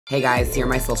Hey guys, here are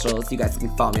my socials. You guys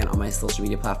can follow me on all my social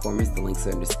media platforms. The links are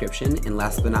in the description. And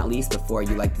last but not least, before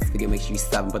you like this video, make sure you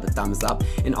sub and put the thumbs up.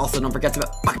 And also don't forget to...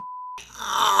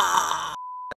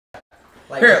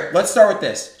 Here, let's start with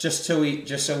this, just so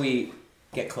we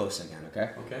get close again, okay?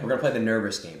 Okay. We're gonna play the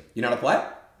nervous game. You know how to play?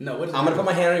 No, what is it? I'm gonna put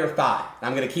my hand on your thigh. And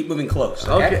I'm gonna keep moving close,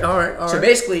 okay? Okay, all right. So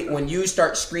basically, when you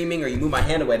start screaming or you move my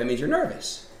hand away, that means you're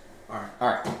nervous. All All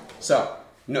right. So,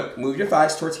 no, move your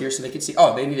thighs towards here so they can see.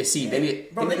 Oh, they need to see. They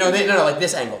need. Bro, No, like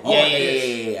this angle. Oh,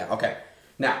 Yeah. Okay.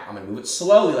 Now I'm gonna move it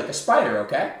slowly, like a spider.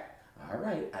 Okay. All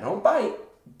right. I don't bite,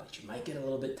 but you might get a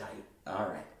little bit tight. All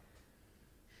right.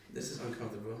 This is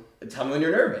uncomfortable. Tell me when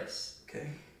you're nervous.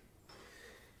 Okay.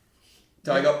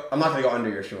 Do I go? I'm not gonna go under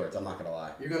your shorts. I'm not gonna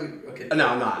lie. You're gonna. Okay. No,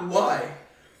 I'm not. Why?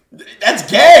 That's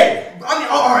gay. I mean,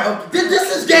 all right. Okay.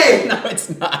 This is gay. No,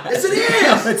 it's not. Yes, it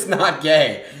is. No, it's not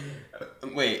gay.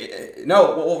 Wait.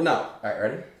 No. Well, no. All right.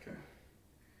 Ready? Okay.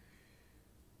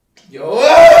 Yo.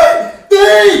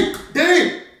 D.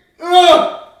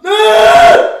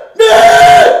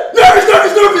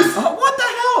 Nervous. What the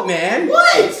hell, man?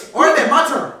 What? All right, then. My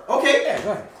turn. Okay. Yeah.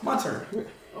 Go ahead. My turn.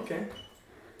 Okay.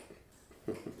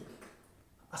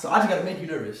 So I just gotta make you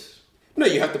nervous. No,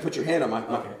 you have to put your hand on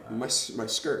Okay. my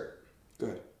skirt.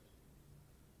 Good.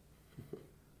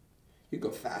 You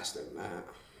go faster than that.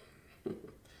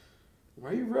 Why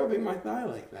are you rubbing my thigh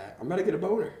like that? I'm about to get a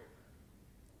boner.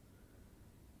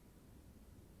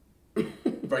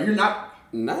 Bro, you're not.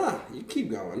 Nah, you keep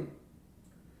going.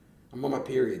 I'm on my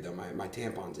period though. My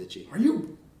tampon's itchy. Are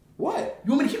you? What?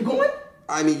 You want me to keep going?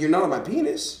 I mean, you're not on my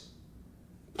penis.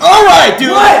 All right,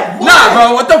 dude. What? Nah,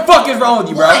 bro. What the fuck is wrong with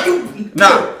you, bro?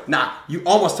 What? Nah. You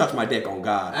almost touched my dick on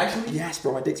God. Actually? Yes,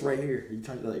 bro. My dick's right here. You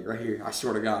touched it like right here. I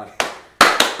swear to God.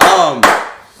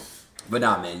 But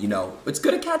nah, man. You know, it's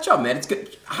good to catch up, man. It's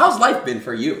good. How's life been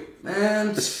for you?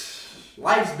 Man,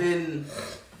 life's been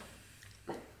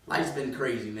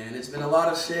crazy, man. It's been a lot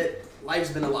of shit.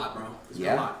 Life's been a lot, bro. It's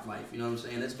been a lot, life. You know what I'm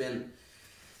saying? It's been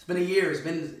a year. It's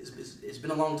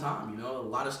been a long time. You know, a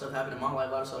lot of stuff happened in my life.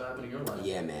 A lot of stuff happened in your life.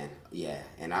 Yeah, man. Yeah,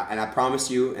 and I promise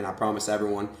you, and I promise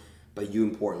everyone, but you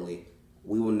importantly,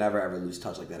 we will never ever lose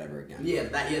touch like that ever again. Yeah,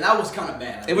 that was kind of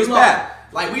bad. It was bad.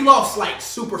 Like we lost like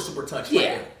super touch.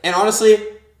 Yeah, and honestly,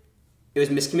 it was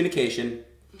miscommunication,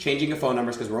 changing of phone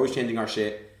numbers because we're always changing our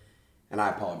shit, and I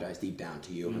apologize deep down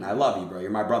to you, and I love you, bro. You're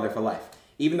my brother for life,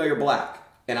 even though you're black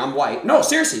and I'm white. No,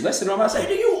 seriously, listen to what I'm saying.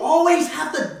 Why do you always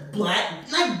have the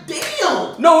black? Like,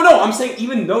 damn. No, I'm saying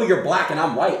even though you're black and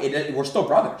I'm white, we're still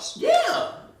brothers.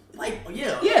 Yeah. Like,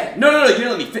 yeah. Yeah. No, you didn't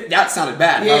let me fit. That sounded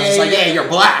bad. I was just like, yeah, you're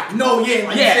black. No, yeah.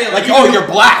 Like, yeah, you like, you oh, know, you're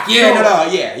black. Yeah,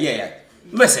 no. Yeah.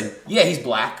 Listen, yeah, he's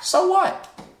black. So what?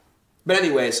 But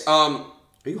anyways, are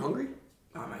you hungry?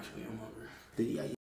 I'm hungry. Yeah,